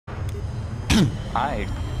I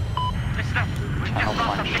cannot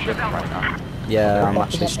find shit right now. Yeah, I'm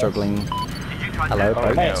actually struggling. Hello,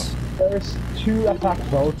 Oh, boats. There's 2 attack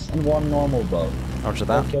boats and 1 normal boat. Roger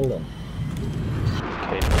I'll that. kill them.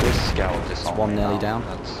 Okay, this scout is on one me nearly now. down.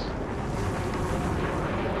 That's...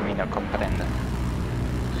 Mina comprende.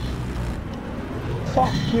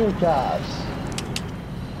 Fuck you, guys.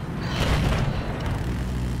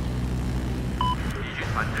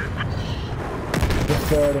 The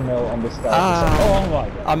 30 mil on the start. Oh my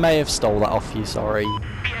god. I may have stole that off you, sorry.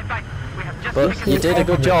 But you did a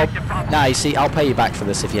good job. Nah, you see, I'll pay you back for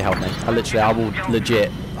this if you help me. I will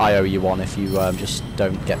legit, I owe you one if you just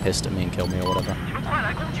don't get pissed at me and kill me or whatever.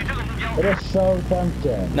 It is so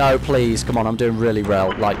tempting. No, please, come on, I'm doing really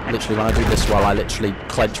well. Like, literally, when I do this well, I literally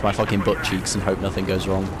clench my fucking butt cheeks and hope nothing goes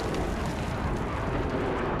wrong.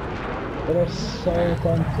 It is so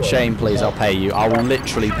tempting. Shame, please, I'll pay you. I will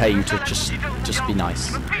literally pay you to just be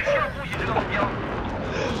nice.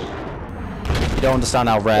 You don't understand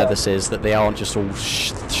how rare this is, that they aren't just all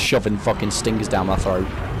shoving fucking stingers down my throat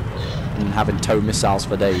and having tow missiles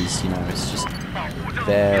for days, you know, it's just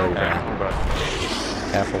very rare.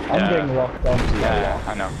 Careful. I'm being locked onto you. Yeah,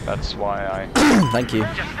 I know. That's why I... Thank you.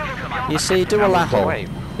 You see, do a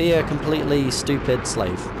laho. Be a completely stupid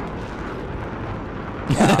slave.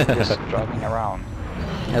 Yeah, I'm just driving around.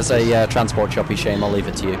 As a transport choppy, Shame, I'll leave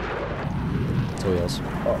it to you. It's all yours.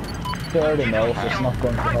 30 mil is not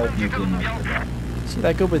going to help me too much with that. See,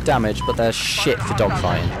 they're good with damage, but they're shit for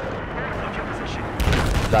dogfighting.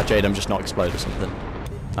 That Jadam just not explode or something.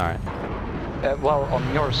 Alright. Well,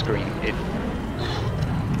 on your screen, it...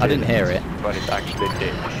 I didn't hear it. But it actually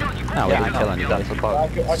did. No, we Yeah, didn't I kill know, anybody. that's a I bug.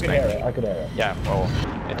 could hear it, I could hear it. Yeah, well,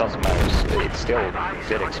 it doesn't matter. It still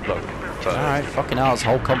did explode. Alright, fucking hell, it's a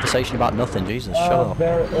whole conversation about nothing, Jesus, shut up.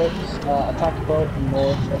 There is attack boat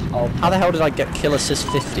north of Alpha. How the hell did I get kill assist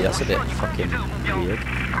 50? That's a bit fucking weird.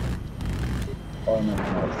 Oh no,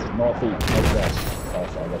 northeast, northwest. Oh,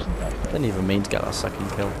 sorry, wasn't that. Didn't even mean to get that second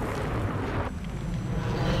kill.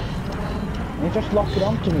 You just locked it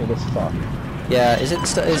onto me this fuck. Yeah, is it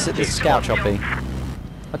the scout choppy?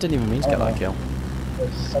 I didn't even mean to get that kill.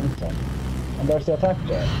 There's something. And there's the attack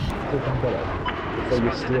jet. You can kill it. So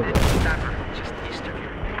you steal it.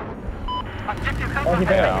 Oh, he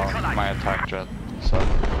failed. Yeah, my attack jet, so...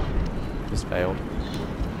 Just failed.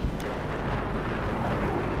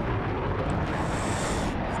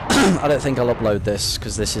 I don't think I'll upload this,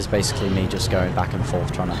 because this is basically me just going back and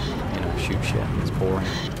forth trying to, you know, shoot shit. It's boring.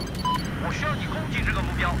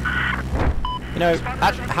 You know,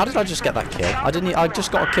 how did I just get that kill? I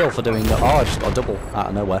just got a kill for doing the... Oh, I just got a double out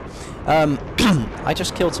of nowhere. I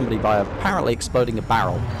just killed somebody by apparently exploding a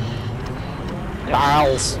barrel.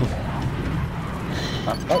 Barrels!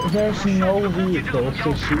 There's no vehicles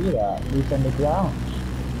to shoot at. He's on the ground.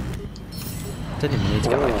 Didn't even need to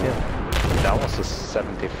get that kill. That was a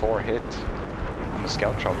 74 hit on the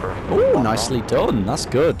scout chopper. Ooh, nicely done. That's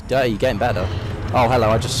good. Yeah, you're getting better. Oh, hello,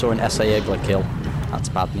 I just saw an SA Igla kill. That's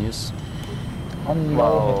bad news. I'm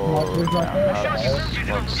Whoa, no that's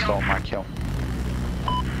what stole my kill.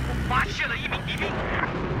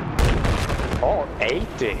 Oh,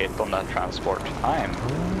 80 hit on that transport.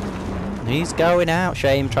 He's going out.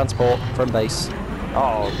 Shame, transport from base.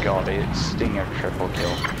 Oh god, it's Stinger triple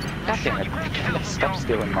kill. God damn it, stop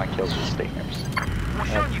stealing my kills with Stingers.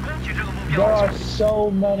 There are so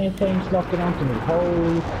many things locking onto me.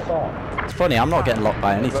 Holy fuck. It's funny, I'm not getting locked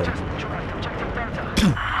by anything.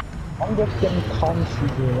 I'm just getting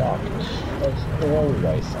constantly locked. It's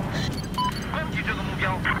always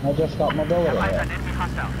I just got mobility here.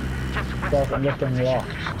 So I'm just getting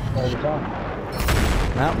locked all the time.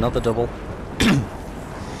 Now, another double.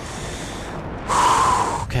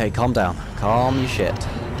 Okay, calm down. Calm your shit.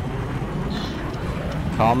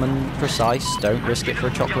 Calm and precise. Don't risk it for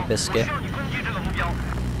a chocolate biscuit.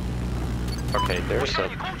 Okay, there's a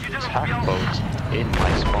attack boat in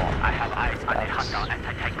my spawn. That's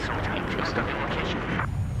interesting.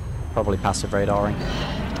 Probably passive radaring.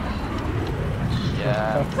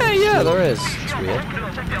 Yeah. Hey, yeah, there is. It's weird.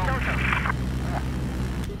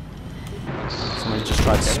 Somebody just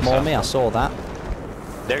tried to small me. I saw that.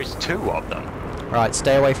 There's 2 of them. Right,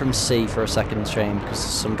 stay away from C for a second, Shane, because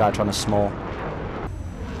there's some guy trying to small.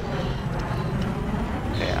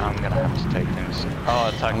 Okay, I'm gonna have to take this. Oh,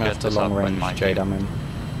 attack I'm gonna have jet to is long up range in my Jadam him.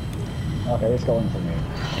 Okay, he's going for me.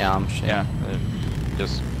 Yeah, I'm Shane. Yeah,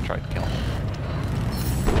 just try to kill him.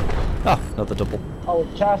 Oh, another double. Oh,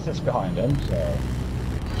 Chas is behind him, so...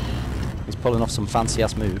 He's pulling off some fancy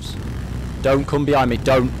ass moves. Don't come behind me.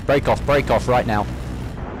 Don't. Break off right now.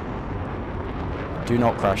 Do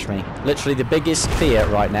not crash me. Literally the biggest fear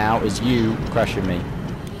right now is you crashing me.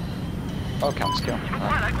 Oh, count skill.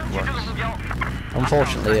 Works.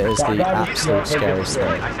 Unfortunately, it is the absolute scariest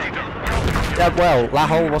thing. Well,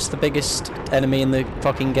 Lahol was the biggest enemy in the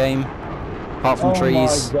fucking game, apart from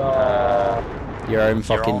trees. My God. Your own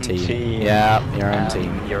fucking team. Yeah, your own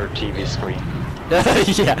team. Your TV screen.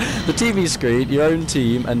 Yeah, the TV screen, your own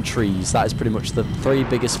team, and trees. That is pretty much the 3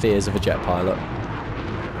 biggest fears of a jet pilot.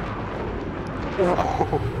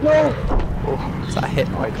 No! Is that a hit?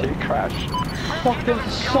 Why did you crash? Fucking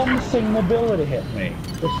something mobility hit me.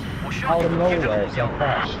 Just out of nowhere, so I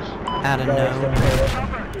crashed. I don't know.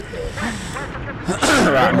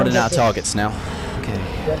 Right, I'm running out of targets now. Okay.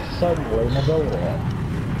 Just suddenly mobility hit.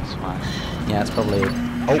 It's fine. Yeah, it's probably...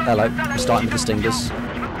 Oh, hello. I'm starting with the stingers.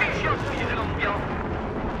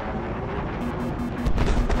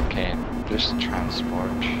 Okay, just transport.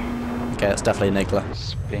 Okay, that's definitely an Igla.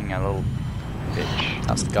 It's being a little bitch.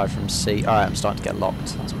 That's the guy from C. Alright, I'm starting to get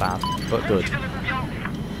locked. That's bad, but good.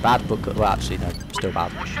 Bad, but good. Well, actually, no. Still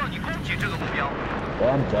bad. Well,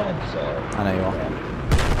 I'm dead, so... I know you are.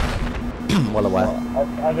 Well aware.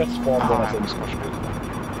 I just spawned Ah, on it's much good.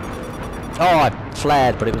 Oh, I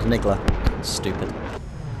flared, but it was an Igla. Stupid.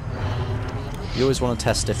 You always want to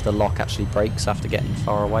test if the lock actually breaks after getting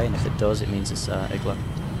far away, and if it does, it means it's Igla.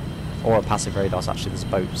 Or a passive radar. Actually, there's a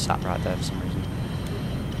boat sat right there for some reason.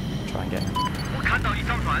 Try and get him.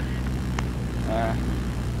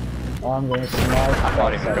 I'm going to snipe. I'm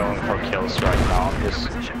not even going for kills right now. I'm just...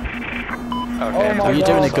 Okay. Oh my Well, you're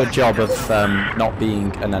doing a God. good job of not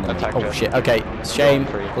being an enemy. Attack Oh it. shit. Okay, Shame,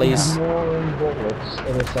 please. Ignoring bullets,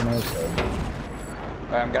 it is amazing.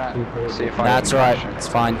 I'm gonna see if I That's can alright. crash him. It's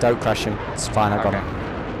fine. Don't crash him. It's fine. I got Okay. him.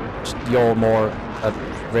 Just, you're more at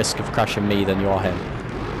risk of crashing me than you are him.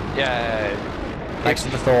 Yeah. Thanks for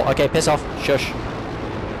the thought. Okay, piss off. Shush.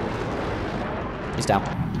 He's down.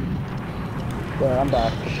 Yeah, I'm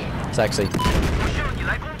back. Sexy.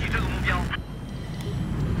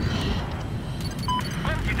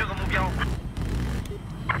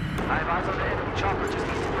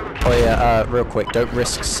 Oh yeah, real quick, don't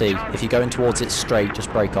risk C. If you're going towards it straight, just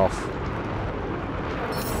break off.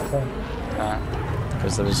 Okay.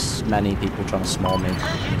 Because there's many people trying to small me.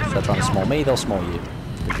 If they're trying to small me, they'll small you.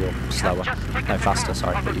 Because you're slower. No, faster,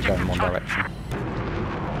 sorry, but you're going in one direction.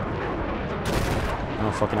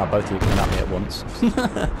 Oh fucking hell, both of you coming at me at once.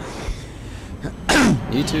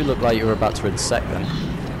 You two look like you were about to intersect then.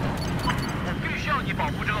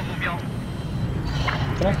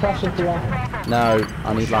 Can I crash into that? No,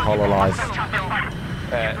 I need Lahol alive.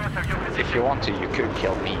 If you want to, you could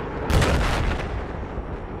kill me.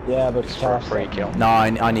 Yeah, but Just for a free crash. kill. No,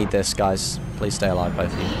 I need this, guys. Please stay alive,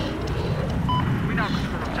 both of you.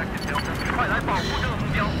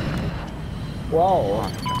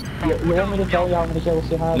 Wow. You want me to tell you how many kills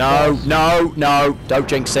you have? No, no, no, don't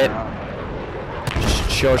jinx it.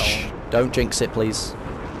 Shush. Don't jinx it, please.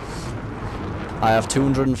 I have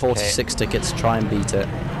 246 tickets to try and beat it.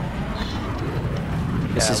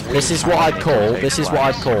 This is what I'd call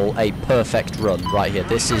a perfect run right here.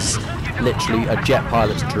 This is literally a jet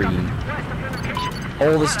pilot's dream.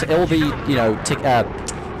 All the you know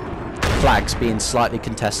flags being slightly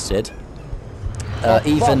contested,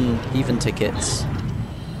 even tickets,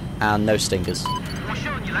 and no stingers.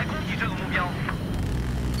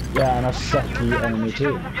 Yeah, and a sucky enemy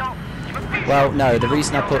too. Well, no. The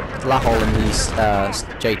reason I put Lahol in these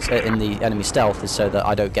in the enemy stealth is so that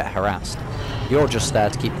I don't get harassed. You're just there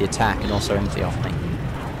to keep the attack and also empty off me.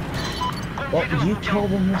 Well, you kill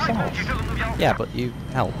them yourself. Yeah, but you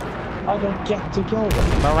help. I don't get to kill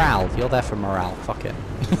them. Morale. You're there for morale. Fuck it.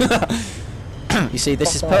 You see,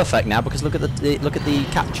 this is perfect now because look at the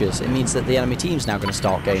captures. It means that the enemy team's now going to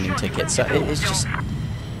start gaining tickets. So it's just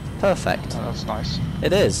perfect. Oh, that's nice.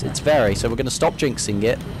 It is. It's very. So we're going to stop jinxing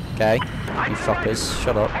it. Okay, you fuckers,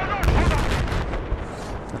 shut up. I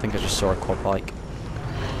think I just saw a quad bike.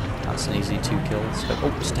 That's an easy 2 kills.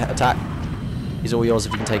 Oh, just attack. He's all yours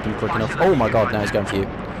if you can take him quick enough. Oh my god, now he's going for you.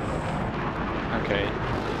 Okay.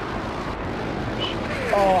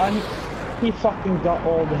 Oh, and he fucking got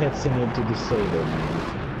all the hits he needed to disable me.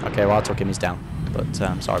 Okay, well I took him, he's down. But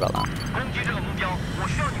sorry about that.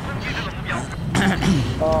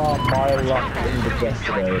 Oh, my luck in the best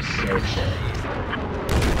today is so shit.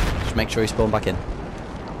 Just make sure you spawn back in.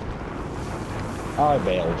 I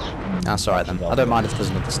bailed. That's alright then. I don't mind if there's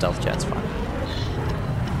another stealth jet, it's fine.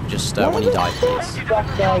 Just when you die, please. That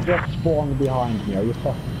guy just spawned behind me. Are you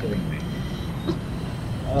fucking kidding me?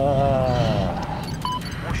 Oh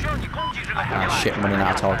shit, I'm running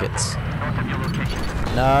out of targets.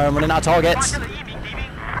 No, I'm running out of targets!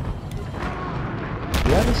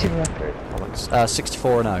 You haven't seen record.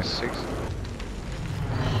 64-0.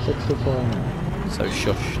 64. So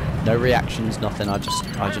shush. No reactions, nothing. I just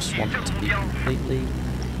want to be completely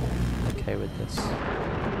okay with this.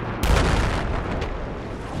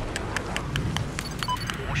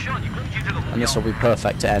 And this will be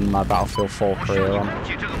perfect to end my Battlefield 4 career on.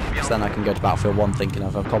 Because then I can go to Battlefield 1 thinking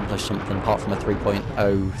I've accomplished something apart from a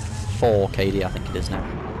 3.04 KD, I think it is now.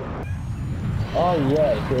 Oh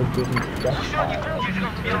yeah, if you're giving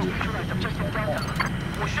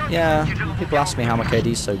Yeah, people ask me how my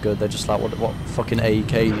KD's so good, they're just like, what fucking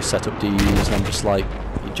AEK setup do you use? And I'm just like,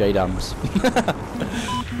 JDAMs.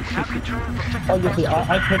 Obviously,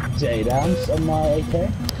 I put JDAMs on my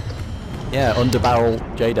AK. Yeah, underbarrel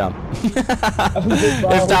JDAM.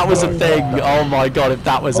 If that was a thing, oh my god, if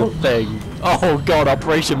that was a thing. Oh god,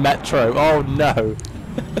 Operation Metro, oh no.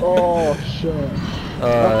 Oh shit.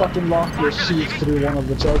 I fucking locked your sheep through one of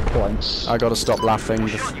the chokepoints. I gotta stop laughing.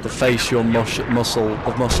 The facial muscle.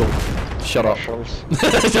 Shut up.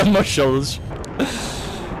 The muscles.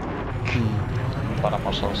 Lot of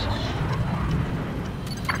muscles.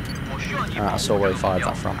 Alright, I saw where he fired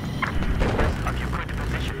that from.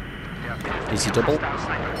 Easy double.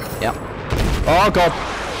 Yep. Oh god.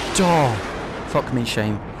 Oh, fuck me,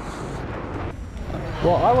 shame.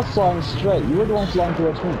 Well, I was flying straight. You were the one flying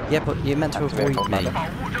towards me. Yeah, but you meant to avoid me.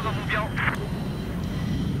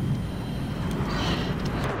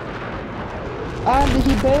 And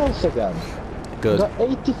he bails again. Good. Got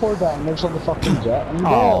 84 damage on the fucking jet, and he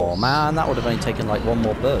Oh bails. man, that would have only taken like one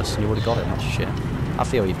more burst and you would have got it. That's shit. I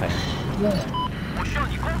feel your pain. Yeah.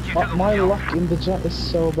 But my luck in the jet is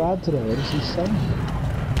so bad today. It is insane.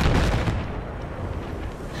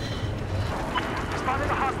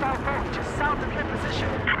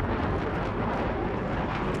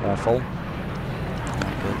 Careful.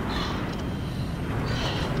 Good.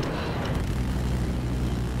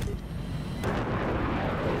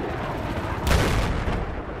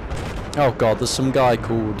 Oh god, there's some guy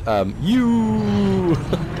called You.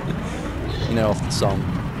 You know, off the song.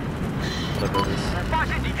 Whatever it is.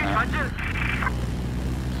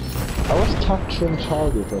 I was capturing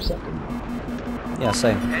Charlie for a second. Yeah,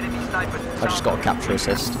 same. I just got a capture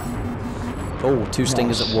assist. Oh, 2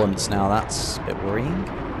 stingers at once. Now that's a bit worrying.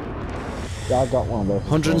 Yeah, I got one of those.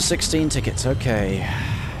 116 tickets, okay.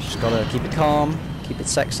 Just gotta keep it calm, keep it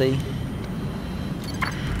sexy.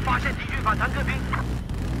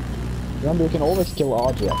 Remember, you can always kill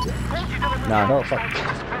Argy up here. No. No, fuck.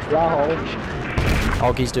 Rahul.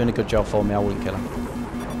 Oggy's doing a good job for me, I wouldn't kill him.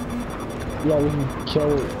 Yeah, we can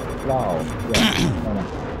kill Rahul. Yeah. No, no.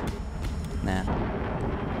 Nah.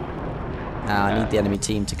 Nah, I need the enemy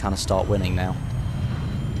team to kind of start winning now.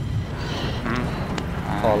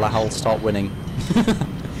 Oh, Lahal, start winning.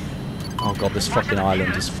 Oh god, this fucking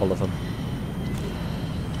island is full of them.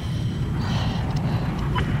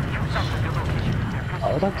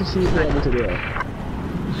 I would like to see if you're able to do it.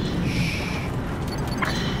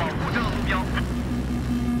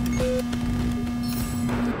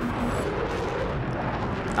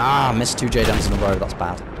 Ah, missed 2 JDAMs in a row, that's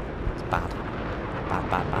bad. It's bad.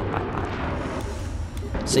 Bad.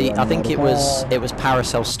 See, I think it was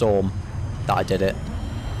Paracel Storm that I did it.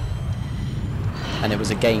 And it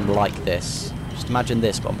was a game like this. Just imagine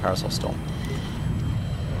this, but on Parasol Storm.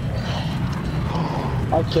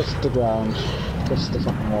 I kissed the ground. Kissed the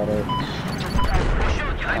fucking water.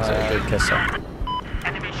 Is it a good kisser?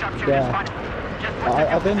 Yeah.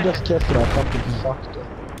 I didn't just kiss it, I fucking fucked it.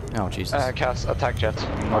 Oh, Jesus. Cass, attack jet.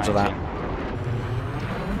 Roger that.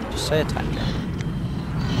 Just say attack jet.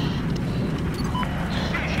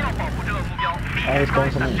 I was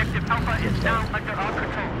going for me.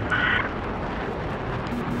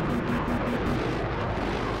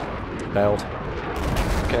 Bailed.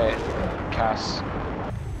 Okay, Cass.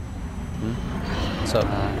 What's up?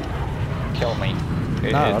 Kill me.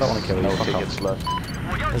 No, I don't want to kill you. No Fuck tickets off. left.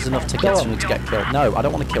 There's enough tickets for me to get killed. No, I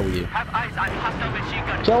don't want to kill you.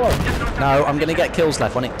 Kill him! No, I'm going to get kills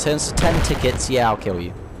left. When it turns to 10 tickets, yeah, I'll kill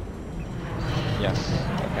you. Yes.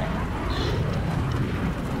 Okay.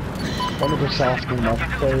 Let me just soften him up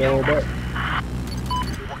for a little bit.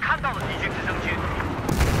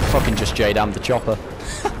 Fucking just JDAM the chopper.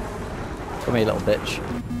 Come here, little bitch.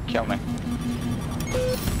 Kill me.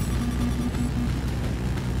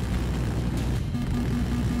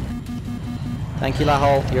 Thank you,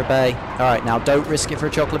 Lahol. You're a bay. Alright, now don't risk it for a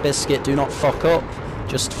chocolate biscuit. Do not fuck up.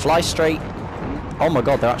 Just fly straight. Oh my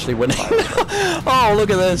god, they're actually winning. Oh, look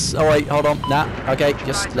at this. Oh wait, hold on. Nah. Okay,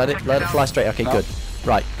 just let it fly straight. Okay, good.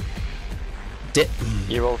 Right.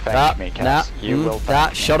 You will thank me, Cass. You will thank that.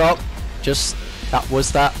 me. Shut up. Just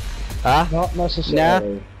that. Huh? Not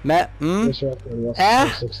necessarily. Nah. This record was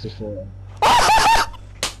 64.